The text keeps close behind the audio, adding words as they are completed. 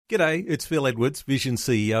G'day, it's Phil Edwards, Vision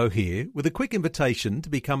CEO here, with a quick invitation to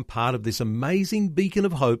become part of this amazing beacon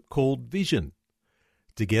of hope called Vision.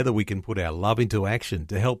 Together we can put our love into action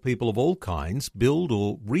to help people of all kinds build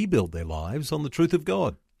or rebuild their lives on the truth of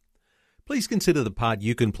God. Please consider the part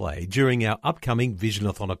you can play during our upcoming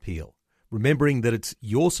Visionathon appeal, remembering that it's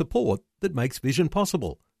your support that makes Vision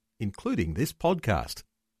possible, including this podcast.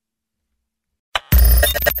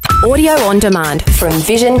 Audio on demand from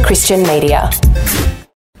Vision Christian Media.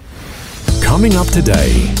 Coming up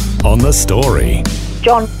today on The Story.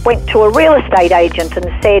 John went to a real estate agent and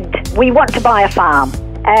said, "We want to buy a farm."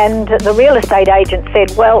 And the real estate agent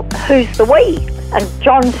said, "Well, who's the we?" And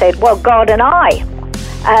John said, "Well, God and I."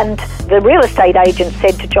 And the real estate agent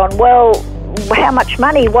said to John, "Well, how much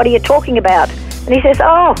money? What are you talking about?" And he says,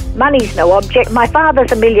 "Oh, money's no object. My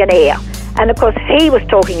father's a millionaire." And of course, he was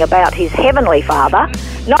talking about his heavenly father,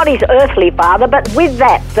 not his earthly father. But with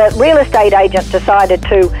that, the real estate agent decided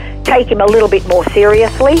to take him a little bit more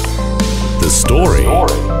seriously. The Story.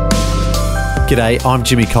 G'day, I'm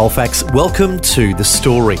Jimmy Colfax. Welcome to The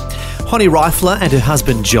Story. Honi Reifler and her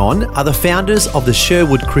husband John are the founders of the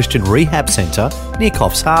Sherwood Christian Rehab Centre near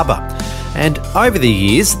Coffs Harbour. And over the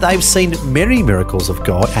years, they've seen many miracles of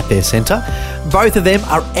God at their centre. Both of them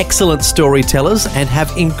are excellent storytellers and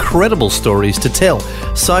have incredible stories to tell.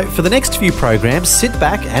 So for the next few programs, sit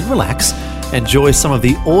back and relax. Enjoy some of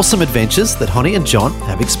the awesome adventures that Honi and John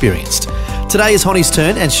have experienced. Today is Honi's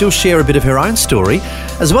turn and she'll share a bit of her own story,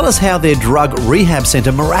 as well as how their drug rehab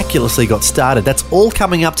centre miraculously got started. That's all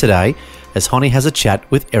coming up today as Honi has a chat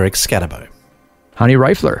with Eric Scatterbo. Honi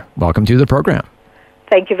Reifler, welcome to the program.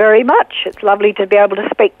 Thank you very much. It's lovely to be able to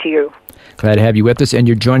speak to you. Glad to have you with us, and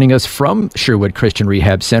you're joining us from Sherwood Christian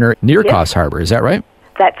Rehab Centre near Coffs Harbour. Is that right?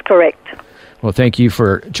 That's correct. Well, thank you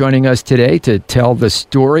for joining us today to tell the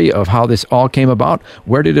story of how this all came about.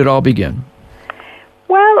 Where did it all begin?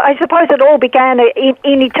 Well, I suppose it all began in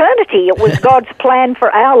eternity. It was God's plan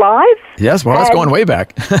for our lives. Yes, well, that's going way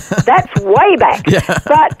back. That's way back. Yeah.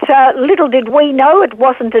 But little did we know, it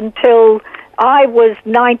wasn't until I was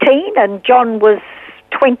 19 and John was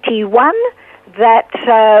 21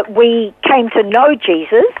 that we came to know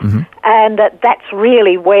Jesus, and that's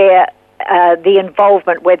really where the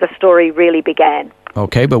involvement, where the story really began.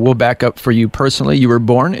 Okay, but we'll back up for you personally. You were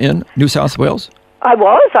born in New South Wales? I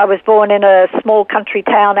was born in a small country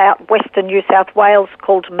town out western New South Wales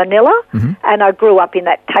called Manila, and I grew up in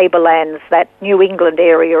that Tablelands, that New England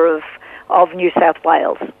area of New South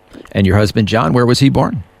Wales. And your husband, John, where was he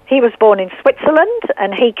born? He was born in Switzerland,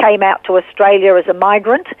 and he came out to Australia as a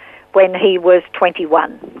migrant when he was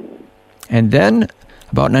 21. And then,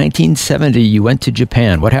 about 1970, you went to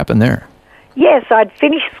Japan. What happened there? Yes, I'd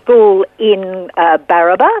finished school in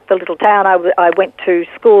Baraba, the little town I went to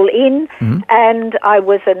school in, and I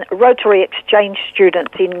was a Rotary exchange student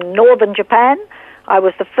in northern Japan. I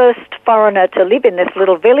was the first foreigner to live in this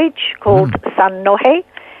little village called Sannohe,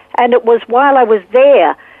 and it was while I was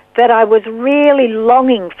there that I was really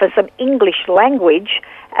longing for some English language.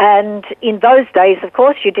 And in those days, of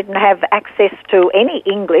course, you didn't have access to any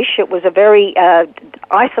English. It was a very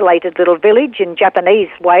isolated little village in Japanese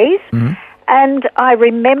ways. And I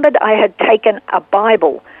remembered I had taken a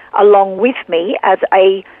Bible along with me as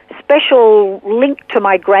a special link to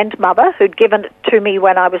my grandmother, who'd given it to me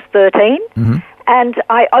when I was 13. And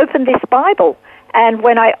I opened this Bible. And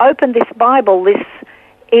when I opened this Bible,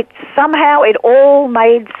 it all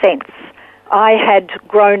made sense. I had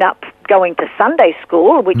grown up going to Sunday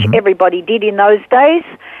school, which everybody did in those days,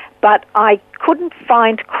 but I couldn't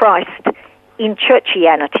find Christ in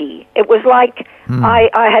churchianity. It was like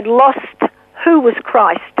I had lost who was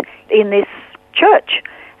Christ in this church.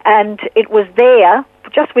 And it was there,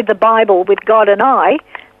 just with the Bible, with God and I,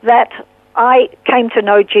 that I came to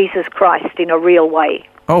know Jesus Christ in a real way.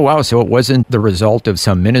 Oh, wow. So it wasn't the result of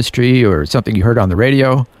some ministry or something you heard on the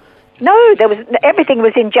radio? No, everything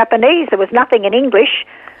was in Japanese. There was nothing in English.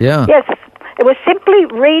 Yeah. Yes, it was simply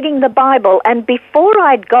reading the Bible. And before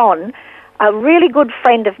I'd gone, a really good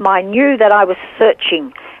friend of mine knew that I was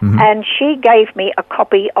searching, and she gave me a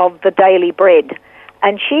copy of the Daily Bread.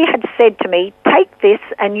 And she had said to me, "Take this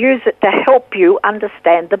and use it to help you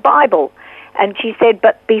understand the Bible." And she said,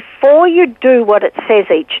 "But before you do what it says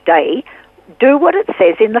each day, do what it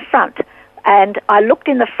says in the front." And I looked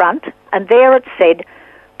in the front, and there it said,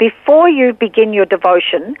 "Before you begin your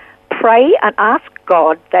devotion, pray and ask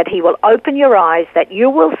God that He will open your eyes, that you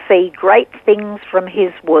will see great things from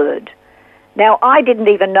His Word." Now, I didn't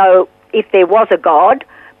even know if there was a God,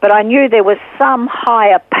 but I knew there was some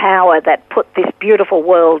higher power that put this beautiful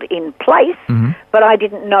world in place, but I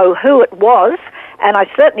didn't know who it was, and I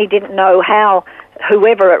certainly didn't know how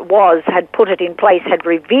whoever it was had put it in place, had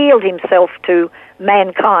revealed himself to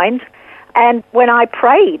mankind. And when I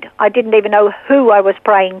prayed, I didn't even know who I was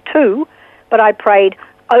praying to, but I prayed,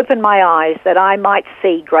 open my eyes that I might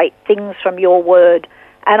see great things from your word.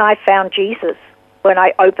 And I found Jesus when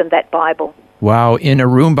I opened that Bible. Wow, in a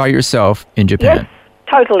room by yourself in Japan? Yes,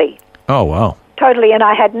 totally. Oh, wow. Totally, and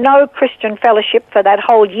I had no Christian fellowship for that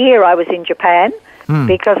whole year I was in Japan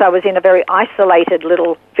because I was in a very isolated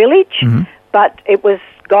little village, but it was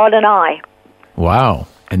God and I. Wow.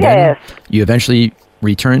 And then you eventually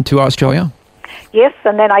returned to Australia? Yes,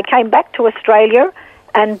 and then I came back to Australia,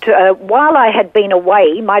 and while I had been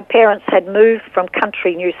away, my parents had moved from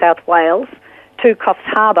country New South Wales to Coffs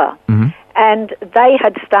Harbour, and they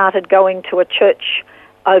had started going to a church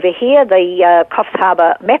over here, the Coffs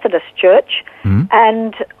Harbour Methodist Church,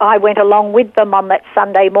 and I went along with them on that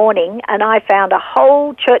Sunday morning, and I found a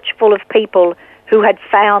whole church full of people who had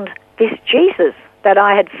found this Jesus that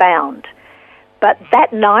I had found. But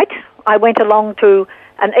that night, I went along to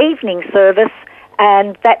an evening service,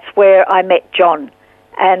 and that's where I met John.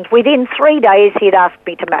 And within 3 days, he'd asked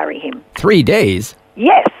me to marry him. 3 days?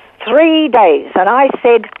 Yes, 3 days. And I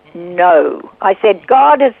said, no. I said,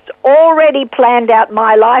 God has already planned out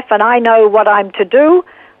my life, and I know what I'm to do.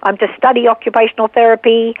 I'm to study occupational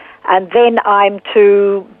therapy, and then I'm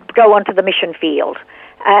to go onto the mission field.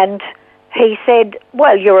 And he said,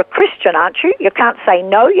 well, you're a Christian, aren't you? You can't say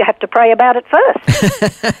no. You have to pray about it first.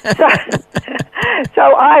 So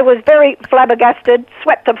I was very flabbergasted,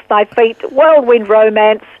 swept off my feet, whirlwind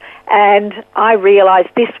romance, and I realized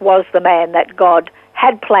this was the man that God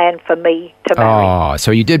had planned for me to marry. Oh,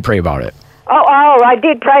 so you did pray about it. Oh, I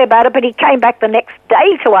did pray about it, but he came back the next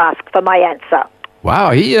day to ask for my answer.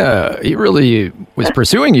 Wow, he really was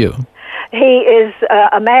pursuing you. He is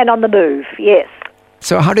a man on the move, yes.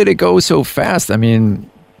 So how did it go so fast? I mean,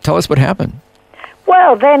 tell us what happened.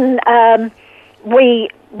 Well, then we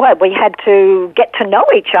had to get to know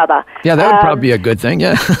each other. Yeah, that would probably be a good thing,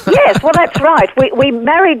 yeah. Yes, well, that's right. We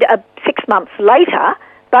married 6 months later,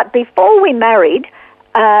 but before we married,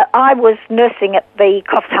 I was nursing at the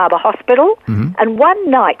Coffs Harbour Hospital, and one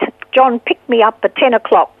night John picked me up at 10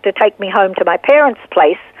 o'clock to take me home to my parents'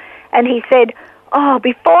 place, and he said, oh,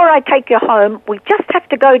 before I take you home, we just have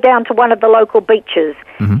to go down to one of the local beaches.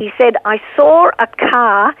 He said, I saw a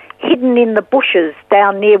car hidden in the bushes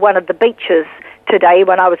down near one of the beaches today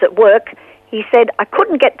when I was at work. He said, I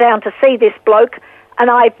couldn't get down to see this bloke,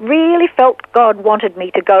 and I really felt God wanted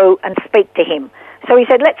me to go and speak to him. So he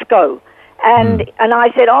said, let's go. And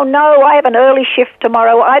I said, oh, no, I have an early shift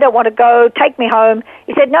tomorrow. I don't want to go. Take me home.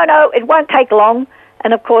 He said, no, it won't take long.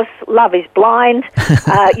 And, of course, love is blind.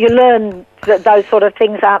 You learn that those sort of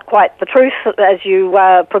things aren't quite the truth as you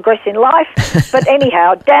progress in life. But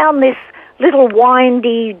anyhow, down this little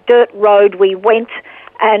windy dirt road we went,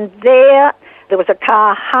 and there was a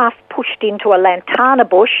car half pushed into a lantana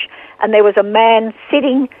bush, and there was a man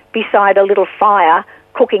sitting beside a little fire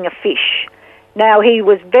cooking a fish. Now, he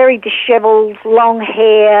was very dishevelled, long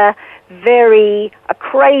hair, a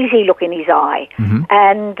crazy look in his eye.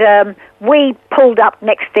 And we pulled up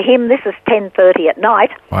next to him. This is 10:30 at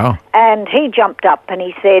night. Wow. And he jumped up and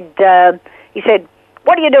he said,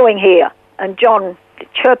 what are you doing here? And John,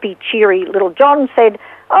 chirpy, cheery little John, said,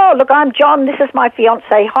 oh, look, I'm John. This is my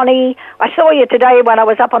fiancée, Honi. I saw you today when I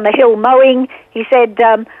was up on the hill mowing. He said,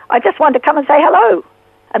 I just wanted to come and say hello.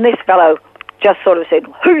 And this fellow just sort of said,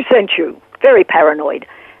 who sent you? Very paranoid.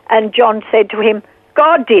 And John said to him,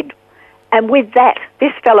 God did. And with that,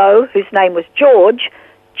 this fellow, whose name was George,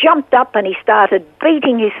 jumped up and he started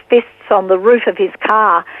beating his fists on the roof of his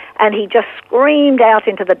car, and he just screamed out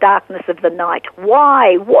into the darkness of the night,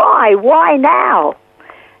 why now?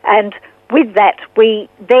 And with that, we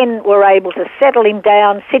then were able to settle him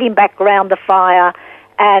down, sit him back around the fire,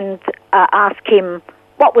 and ask him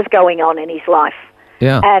what was going on in his life.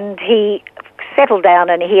 Yeah. And he settled down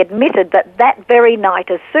and he admitted that very night,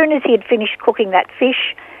 as soon as he had finished cooking that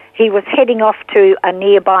fish, he was heading off to a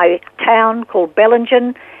nearby town called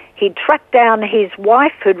Bellingen. He'd tracked down his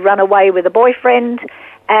wife who'd run away with a boyfriend,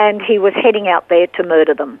 and he was heading out there to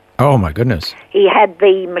murder them. Oh, my goodness. He had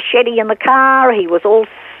the machete in the car. He was all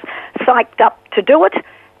psyched up to do it,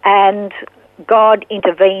 and God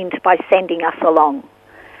intervened by sending us along.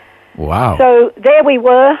 Wow. So there we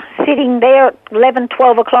were, sitting there at 11,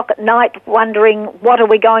 12 o'clock at night, wondering, what are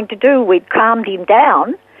we going to do? We'd calmed him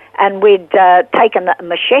down, and we'd taken the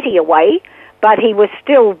machete away, but he was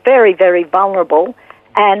still very, very vulnerable.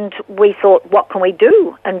 And we thought, what can we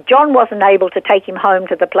do? And John wasn't able to take him home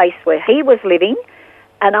to the place where he was living.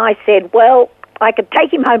 And I said, well, I could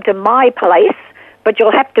take him home to my place, but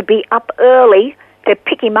you'll have to be up early to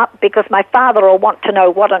pick him up because my father will want to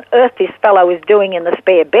know what on earth this fellow is doing in the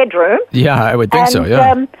spare bedroom. Yeah, I would think so,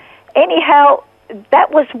 yeah. Anyhow,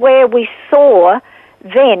 that was where we saw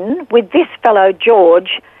then, with this fellow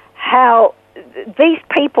George, how these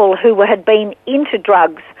people who had been into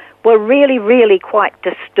drugs were really, really quite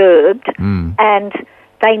disturbed, and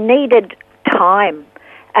they needed time.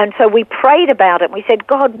 And so we prayed about it. We said,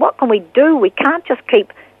 God, what can we do? We can't just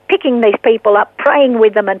keep picking these people up, praying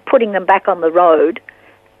with them and putting them back on the road.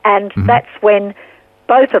 And that's when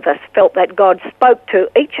both of us felt that God spoke to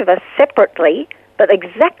each of us separately, but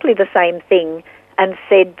exactly the same thing, and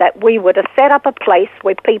said that we were to set up a place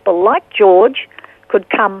where people like George could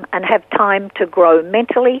come and have time to grow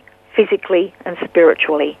mentally, physically, and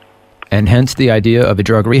spiritually. And hence the idea of a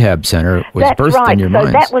drug rehab center was birthed in your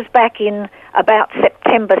minds. So that was back in about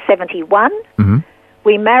September 71.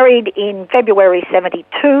 We married in February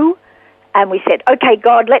 72, and we said, okay,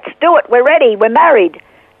 God, let's do it. We're ready. We're married.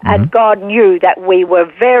 And God knew that we were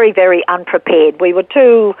very, very unprepared. We were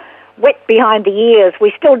too wet behind the ears.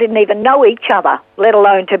 We still didn't even know each other, let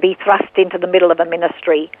alone to be thrust into the middle of a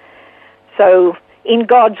ministry. So in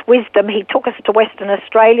God's wisdom, he took us to Western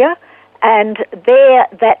Australia, and there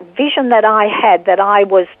that vision that I had, that I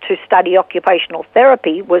was to study occupational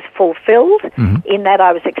therapy, was fulfilled in that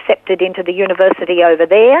I was accepted into the university over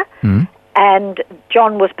there, and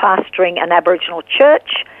John was pastoring an Aboriginal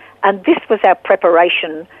church, and this was our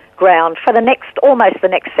preparation ground for almost the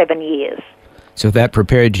next 7 years. So that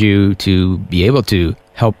prepared you to be able to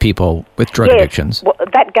help people with drug addictions. Well,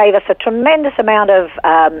 that gave us a tremendous amount of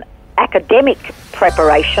academic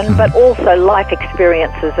preparation, but also life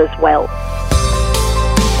experiences as well.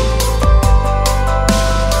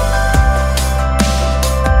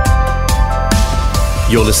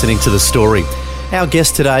 You're listening to The Story. Our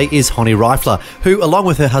guest today is Honi Reifler, who, along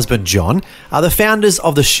with her husband John, are the founders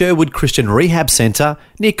of the Sherwood Christian Rehab Centre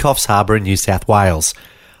near Coffs Harbour in New South Wales.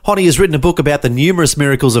 Honi has written a book about the numerous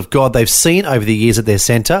miracles of God they've seen over the years at their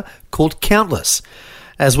centre called Countless.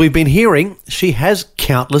 As we've been hearing, she has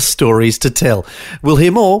countless stories to tell. We'll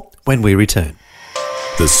hear more when we return.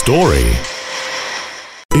 The Story.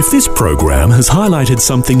 If this program has highlighted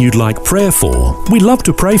something you'd like prayer for, we'd love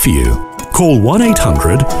to pray for you. Call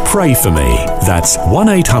 1-800-PRAY-FOR-ME. That's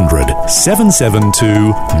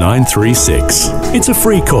 1-800-772-936. It's a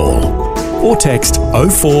free call. Or text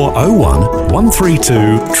 0401 132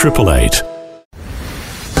 888.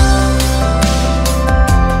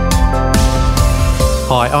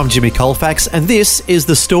 Hi, I'm Jimmy Colfax, and this is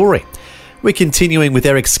The Story. We're continuing with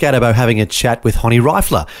Eric Scatterbo having a chat with Honi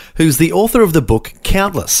Reifler, who's the author of the book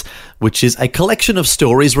Countless, which is a collection of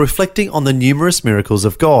stories reflecting on the numerous miracles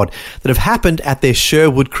of God that have happened at their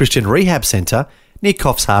Sherwood Christian Rehab Centre near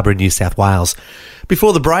Coffs Harbour in New South Wales.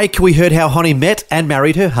 Before the break, we heard how Honi met and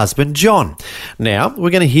married her husband John. Now, we're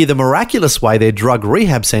going to hear the miraculous way their drug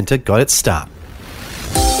rehab centre got its start.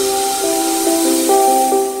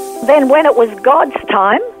 Then when it was God's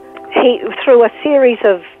time, through a series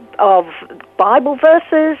of Bible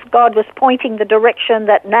verses, God was pointing the direction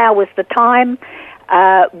that now was the time.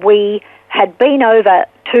 We had been over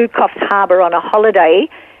to Coffs Harbour on a holiday,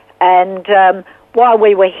 and while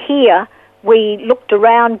we were here, we looked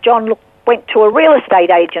around. John went to a real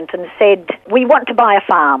estate agent and said, we want to buy a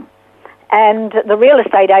farm. And the real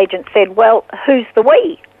estate agent said, well, who's the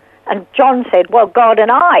we? And John said, well, God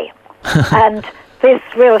and I. And this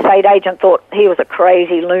real estate agent thought he was a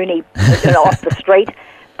crazy loony off the street.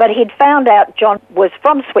 But he'd found out John was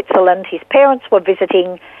from Switzerland, his parents were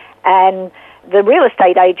visiting, and the real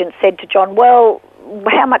estate agent said to John, well,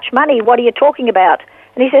 how much money? What are you talking about?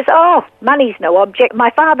 And he says, oh, money's no object.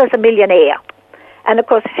 My father's a millionaire. And, of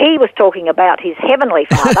course, he was talking about his heavenly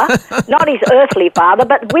father, not his earthly father.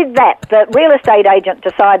 But with that, the real estate agent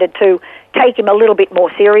decided to take him a little bit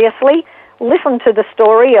more seriously, listen to the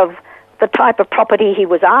story of the type of property he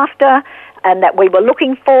was after and that we were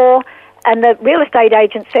looking for. And the real estate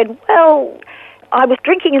agent said, well, I was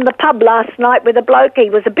drinking in the pub last night with a bloke.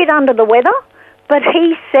 He was a bit under the weather, but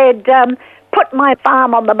he said, put my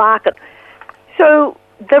farm on the market. So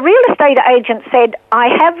the real estate agent said, I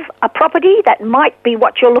have a property that might be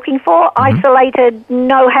what you're looking for, isolated,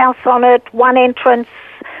 no house on it, one entrance,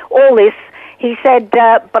 all this. He said,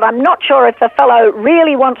 but I'm not sure if the fellow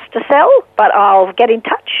really wants to sell, but I'll get in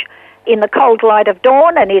touch. In the cold light of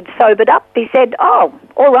dawn, and he'd sobered up. He said, oh,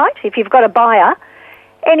 all right, if you've got a buyer.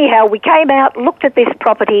 Anyhow, we came out, looked at this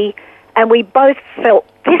property, and we both felt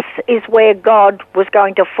this is where God was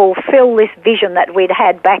going to fulfill this vision that we'd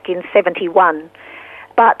had back in 71.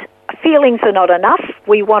 But feelings are not enough.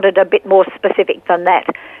 We wanted a bit more specific than that.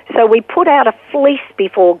 So we put out a fleece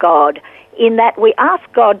before God, in that we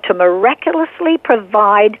asked God to miraculously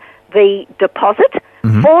provide the deposit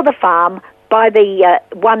for the farm by the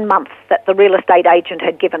 1 month that the real estate agent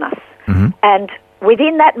had given us. And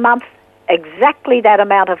within that month, exactly that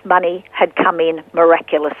amount of money had come in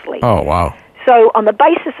miraculously. Oh, wow. So on the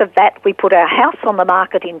basis of that, we put our house on the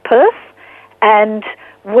market in Perth, and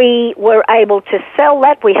we were able to sell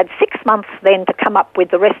that. We had 6 months then to come up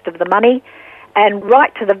with the rest of the money, and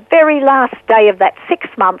right to the very last day of that 6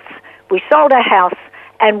 months, we sold our house,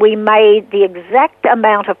 and we made the exact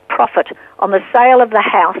amount of profit on the sale of the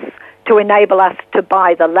house to enable us to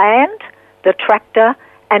buy the land, the tractor,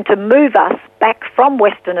 and to move us back from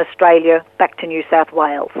Western Australia back to New South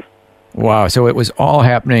Wales. Wow. So it was all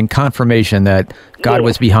happening, confirmation that God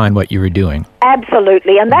was behind what you were doing.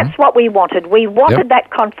 Absolutely. And that's what we wanted. We wanted that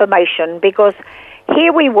confirmation, because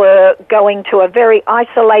here we were going to a very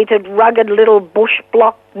isolated, rugged little bush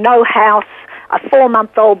block, no house, a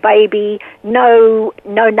 4-month-old baby, no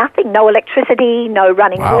nothing, no electricity, no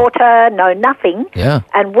running water, no nothing. Yeah.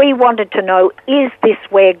 And we wanted to know, is this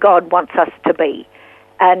where God wants us to be?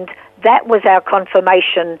 And that was our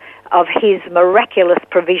confirmation of his miraculous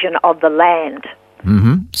provision of the land.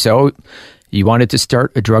 So you wanted to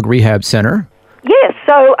start a drug rehab center? Yes,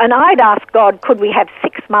 and I'd asked God, could we have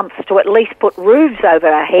 6 months to at least put roofs over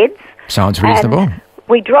our heads? Sounds reasonable. And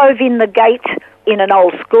we drove in the gate in an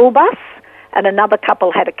old school bus, and another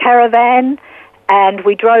couple had a caravan, and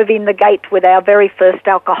we drove in the gate with our very first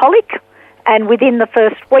alcoholic, and within the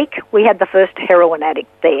first week, we had the first heroin addict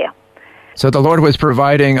there. So the Lord was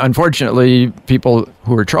providing, unfortunately, people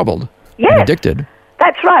who were troubled and addicted.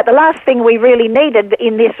 That's right. The last thing we really needed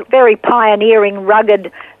in this very pioneering,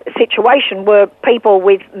 rugged situation were people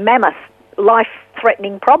with mammoth,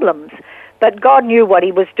 life-threatening problems. But God knew what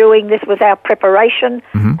he was doing. This was our preparation,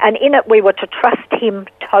 and in it we were to trust him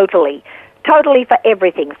totally for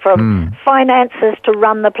everything, from finances to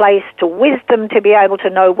run the place, to wisdom to be able to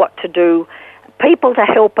know what to do, people to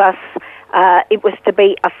help us. It was to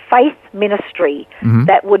be a faith ministry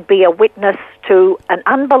that would be a witness to an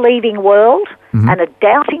unbelieving world and a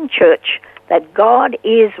doubting church that God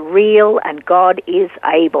is real and God is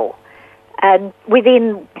able. And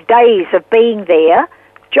within days of being there,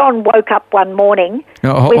 John woke up one morning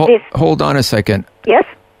with this... Hold on a second. Yes?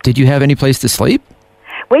 Did you have any place to sleep?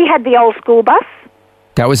 We had the old school bus.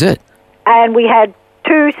 That was it? And we had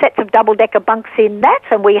 2 sets of double-decker bunks in that,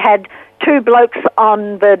 and we had 2 blokes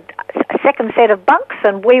on the second set of bunks,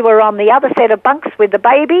 and we were on the other set of bunks with the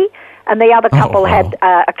baby, and the other couple had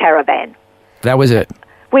a caravan. That was it?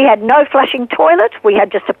 We had no flushing toilet. We had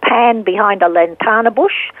just a pan behind a lantana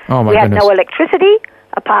bush. Oh, my we had goodness. no electricity,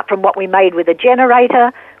 apart from what we made with a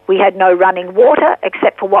generator. We had no running water,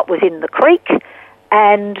 except for what was in the creek.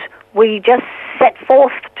 And we just set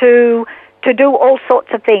forth to do all sorts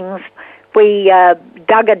of things. We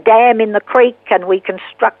dug a dam in the creek, and we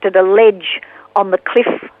constructed a ledge on the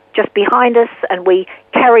cliff just behind us, and we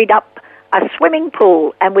carried up a swimming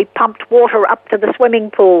pool, and we pumped water up to the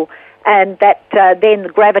swimming pool, and that then the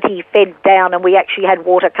gravity fed down, and we actually had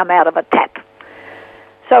water come out of a tap.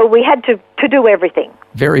 So we had to do everything.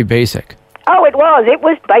 Very basic. Oh, it was. It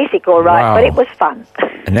was basic, all right, but it was fun.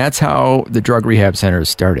 And that's how the drug rehab center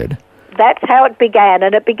started. That's how it began,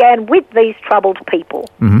 and it began with these troubled people.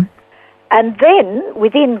 And then,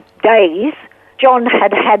 within days, John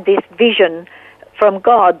had this vision from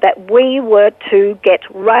God that we were to get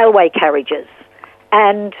railway carriages.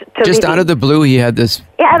 And to just out of the blue, he had this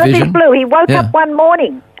out vision? of this blue. He woke up one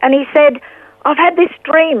morning, and he said, I've had this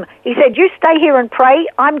dream. He said, you stay here and pray.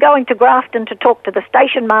 I'm going to Grafton to talk to the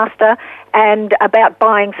station master and about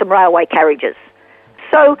buying some railway carriages.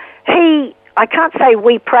 So I can't say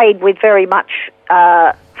we prayed with very much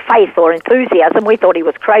faith or enthusiasm. We thought he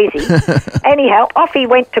was crazy. Anyhow, off he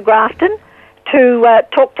went to Grafton to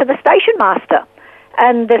talk to the station master.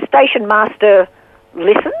 And the station master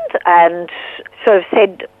listened and sort of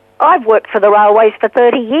said, I've worked for the railways for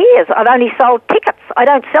 30 years. I've only sold tickets. I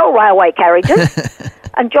don't sell railway carriages.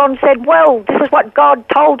 And John said, well, this is what God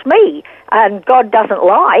told me, and God doesn't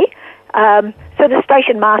lie. So the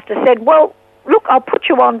station master said, well, look, I'll put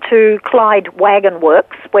you on to Clyde Wagon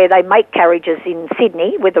Works, where they make carriages in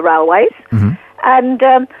Sydney with the railways. And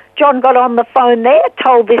John got on the phone there,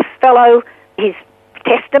 told this fellow his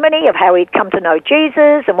testimony of how he'd come to know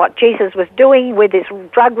Jesus and what Jesus was doing with his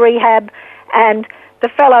drug rehab. And the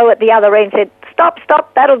fellow at the other end said, stop,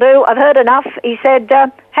 that'll do, I've heard enough. He said,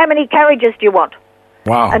 how many carriages do you want?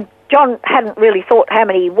 Wow. And John hadn't really thought how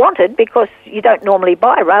many he wanted because you don't normally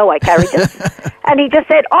buy railway carriages. And he just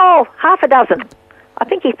said, half a dozen. I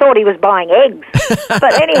think he thought he was buying eggs.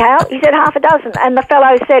 But anyhow, he said half a dozen. And the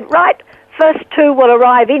fellow said, right, first 2 will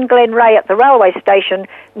arrive in Glenray at the railway station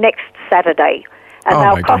next Saturday. And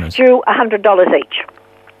they'll cost you $100 each.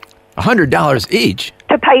 $100 each?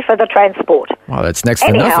 To pay for the transport. Wow, that's next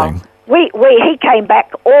to nothing. He came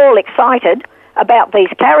back all excited about these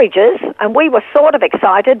carriages, and we were sort of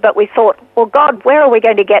excited, but we thought, well, God, where are we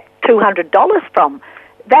going to get $200 from?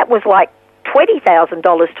 That was like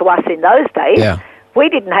 $20,000 to us in those days. Yeah. We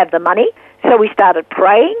didn't have the money, so we started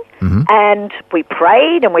praying, and we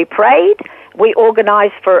prayed and we prayed. We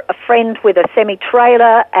organised for a friend with a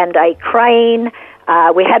semi-trailer and a crane.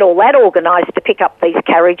 We had all that organised to pick up these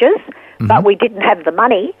carriages, but we didn't have the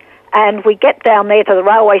money. And we get down there to the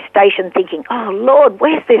railway station thinking, oh, Lord,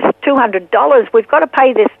 where's this $200? We've got to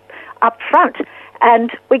pay this up front. And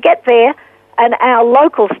we get there, and our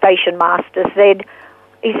local station master said,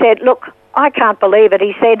 look, I can't believe it.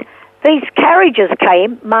 He said, these carriages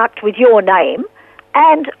came marked with your name,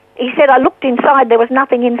 and he said, I looked inside, there was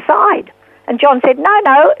nothing inside. And John said,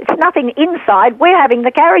 no, it's nothing inside, we're having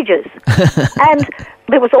the carriages. And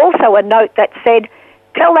there was also a note that said,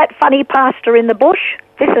 tell that funny pastor in the bush,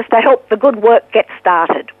 this is to help the good work get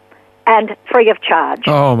started, and free of charge.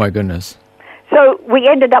 Oh, my goodness. So we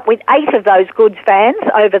ended up with 8 of those goods vans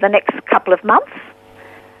over the next couple of months,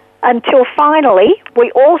 until finally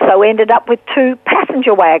we also ended up with 2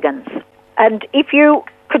 passenger wagons. And if you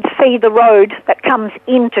could see the road that comes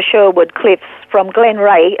into Sherwood Cliffs from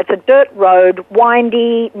Glenray, it's a dirt road,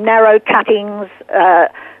 windy, narrow cuttings,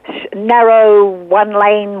 narrow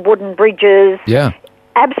one-lane wooden bridges. Yeah.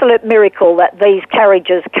 Absolute miracle that these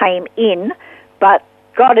carriages came in, but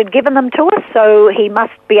God had given them to us, so he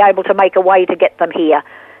must be able to make a way to get them here,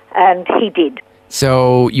 and he did.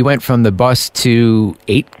 So you went from the bus to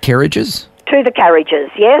 8 carriages? To the carriages,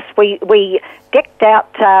 yes. We decked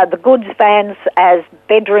out the goods vans as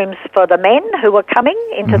bedrooms for the men who were coming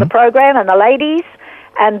into the program and the ladies,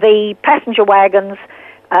 and the passenger wagons,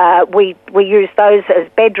 we used those as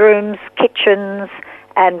bedrooms, kitchens,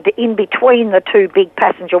 and in between the 2 big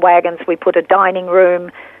passenger wagons we put a dining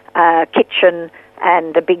room, kitchen,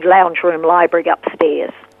 and a big lounge room library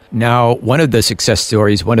upstairs. Now, one of the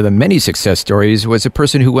many success stories, was a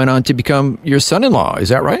person who went on to become your son-in-law. Is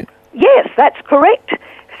that right? Yes, that's correct.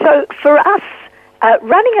 So for us,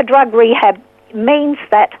 running a drug rehab means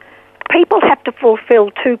that people have to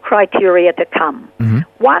fulfill 2 criteria to come.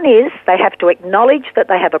 One is they have to acknowledge that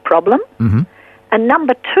they have a problem, and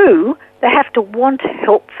number 2, they have to want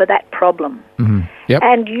help for that problem. Yep.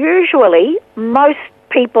 And usually, most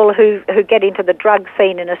people who get into the drug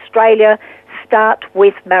scene in Australia start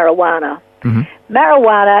with marijuana.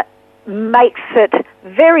 Marijuana makes it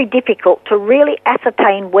very difficult to really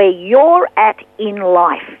ascertain where you're at in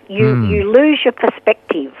life. You lose your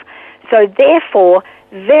perspective. So therefore,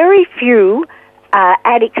 very few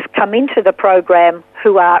addicts come into the program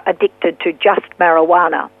who are addicted to just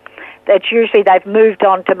marijuana. That's usually they've moved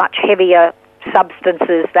on to much heavier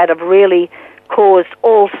substances that have really caused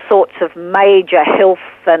all sorts of major health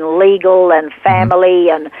and legal and family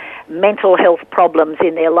and mental health problems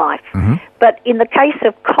in their life. But in the case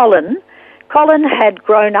of Colin had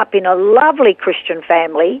grown up in a lovely Christian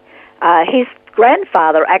family. His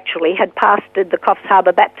grandfather actually had pastored the Coffs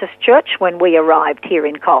Harbour Baptist Church when we arrived here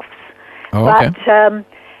in Coffs. But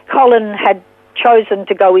Colin had chosen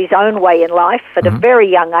to go his own way in life at a very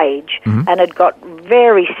young age and had got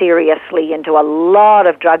very seriously into a lot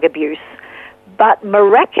of drug abuse. But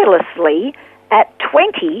miraculously, at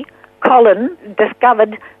 20, Colin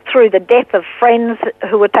discovered through the death of friends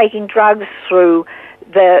who were taking drugs, through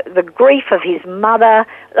the grief of his mother,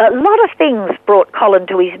 a lot of things brought Colin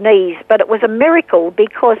to his knees, but it was a miracle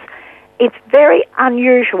because it's very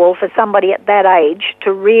unusual for somebody at that age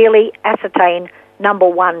to really ascertain, number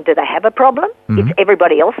 1, do they have a problem? It's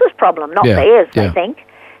everybody else's problem, not theirs, they think.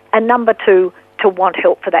 And number 2, to want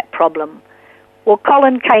help for that problem. Well,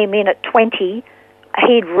 Colin came in at 20.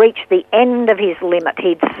 He'd reached the end of his limit.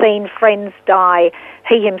 He'd seen friends die.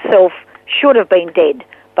 He himself should have been dead,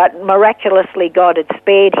 but miraculously God had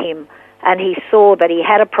spared him, and he saw that he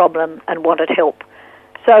had a problem and wanted help.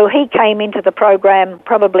 So he came into the program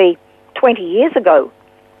probably 20 years ago.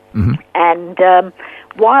 And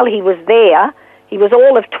while he was there, he was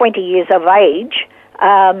all of 20 years of age.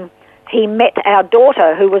 He met our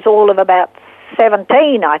daughter, who was all of about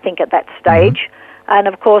 17, I think, at that stage. And,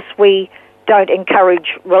 of course, we don't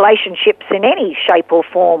encourage relationships in any shape or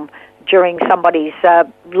form during somebody's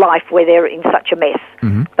life where they're in such a mess.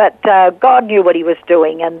 But God knew what he was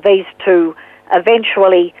doing, and these 2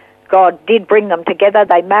 eventually God did bring them together.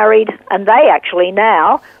 They married, and they actually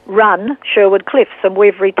now run Sherwood Cliffs, and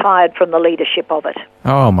we've retired from the leadership of it.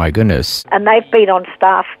 Oh, my goodness. And they've been on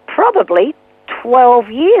staff probably 12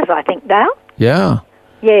 years, I think, now. Yeah.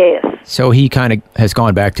 Yes. So he kind of has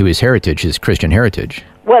gone back to his heritage, his Christian heritage.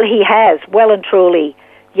 Well, he has, well and truly,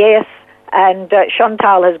 yes. And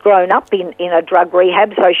Chantal has grown up in a drug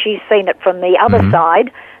rehab, so she's seen it from the other side,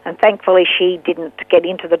 and thankfully she didn't get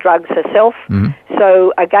into the drugs herself.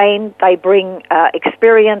 So, again, they bring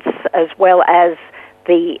experience as well as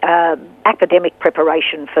the academic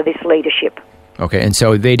preparation for this leadership. Okay, and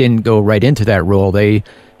so they didn't go right into that role. They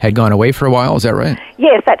had gone away for a while, is that right?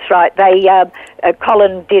 Yes, that's right. They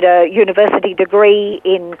Colin did a university degree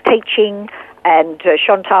in teaching, and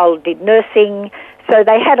Chantal did nursing. So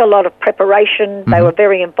they had a lot of preparation. They were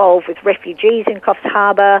very involved with refugees in Coffs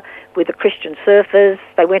Harbour, with the Christian surfers.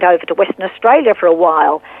 They went over to Western Australia for a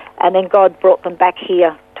while, and then God brought them back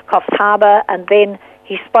here to Coffs Harbour, and then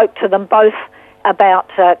he spoke to them both about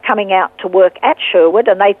coming out to work at Sherwood,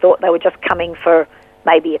 and they thought they were just coming for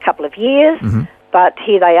maybe a couple of years, but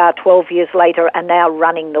here they are 12 years later and now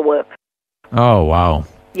running the work. Oh, wow.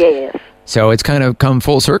 Yes. So it's kind of come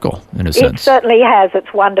full circle, in a sense. It certainly has.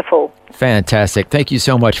 It's wonderful. Fantastic. Thank you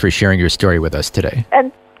so much for sharing your story with us today.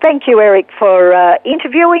 And thank you, Eric, for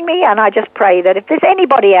interviewing me, and I just pray that if there's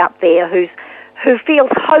anybody out there who feels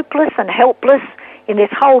hopeless and helpless in this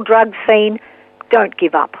whole drug scene, don't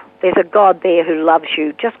give up. There's a God there who loves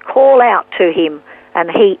you. Just call out to him, and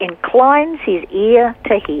he inclines his ear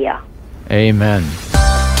to hear. Amen.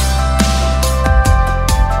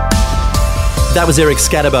 That was Eric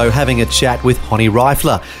Scatterbo having a chat with Honi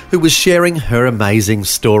Reifler, who was sharing her amazing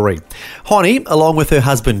story. Honi, along with her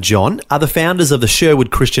husband John, are the founders of the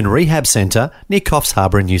Sherwood Christian Rehab Centre near Coffs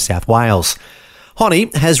Harbour in New South Wales.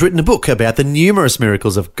 Honi has written a book about the numerous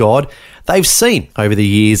miracles of God they've seen over the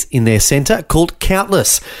years in their centre called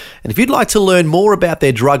Countless. And if you'd like to learn more about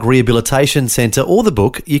their drug rehabilitation centre or the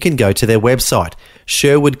book, you can go to their website,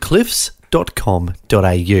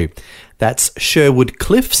 sherwoodcliffs.com.au. That's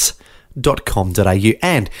sherwoodcliffs.com.au.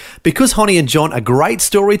 And because Honi and John are great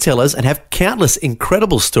storytellers and have countless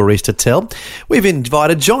incredible stories to tell, we've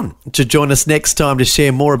invited John to join us next time to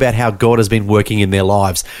share more about how God has been working in their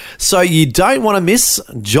lives. So you don't want to miss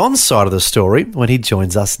John's side of the story when he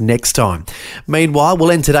joins us next time. Meanwhile,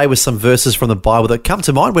 we'll end today with some verses from the Bible that come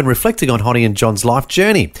to mind when reflecting on Honi and John's life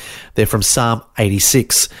journey. They're from Psalm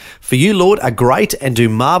 86. For you, Lord, are great and do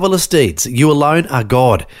marvellous deeds. You alone are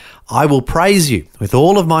God. I will praise you with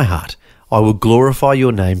all of my heart. I will glorify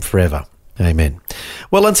your name forever. Amen.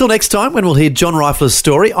 Well, until next time, when we'll hear John Reifler's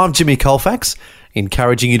story, I'm Jimmy Colfax,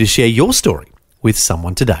 encouraging you to share your story with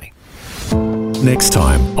someone today. Next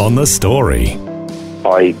time on The Story.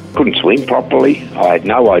 I couldn't swim properly. I had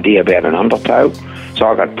no idea about an undertow. So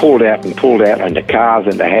I got pulled out, and the cars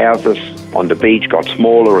and the houses on the beach got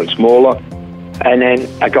smaller and smaller. And then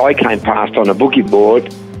a guy came past on a boogie board.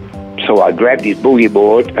 So I grabbed his boogie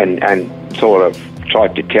board and sort of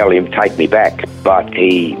tried to tell him, take me back, but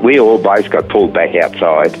we all both got pulled back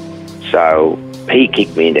outside, so he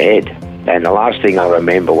kicked me in the head, and the last thing I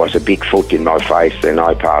remember was a big foot in my face, and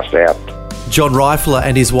I passed out. John Reifler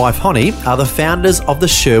and his wife Honi are the founders of the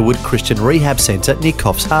Sherwood Christian Rehab Centre near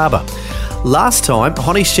Coffs Harbour. Last time,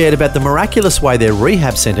 Honi shared about the miraculous way their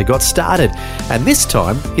rehab centre got started, and this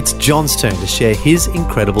time it's John's turn to share his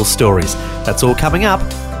incredible stories. That's all coming up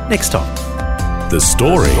next time. The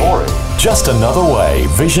Story. Just another way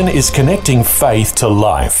Vision is connecting faith to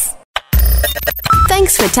life.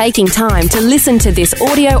 Thanks for taking time to listen to this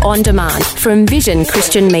audio on demand from Vision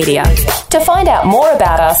Christian Media. To find out more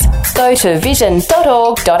about us, go to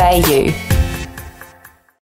vision.org.au.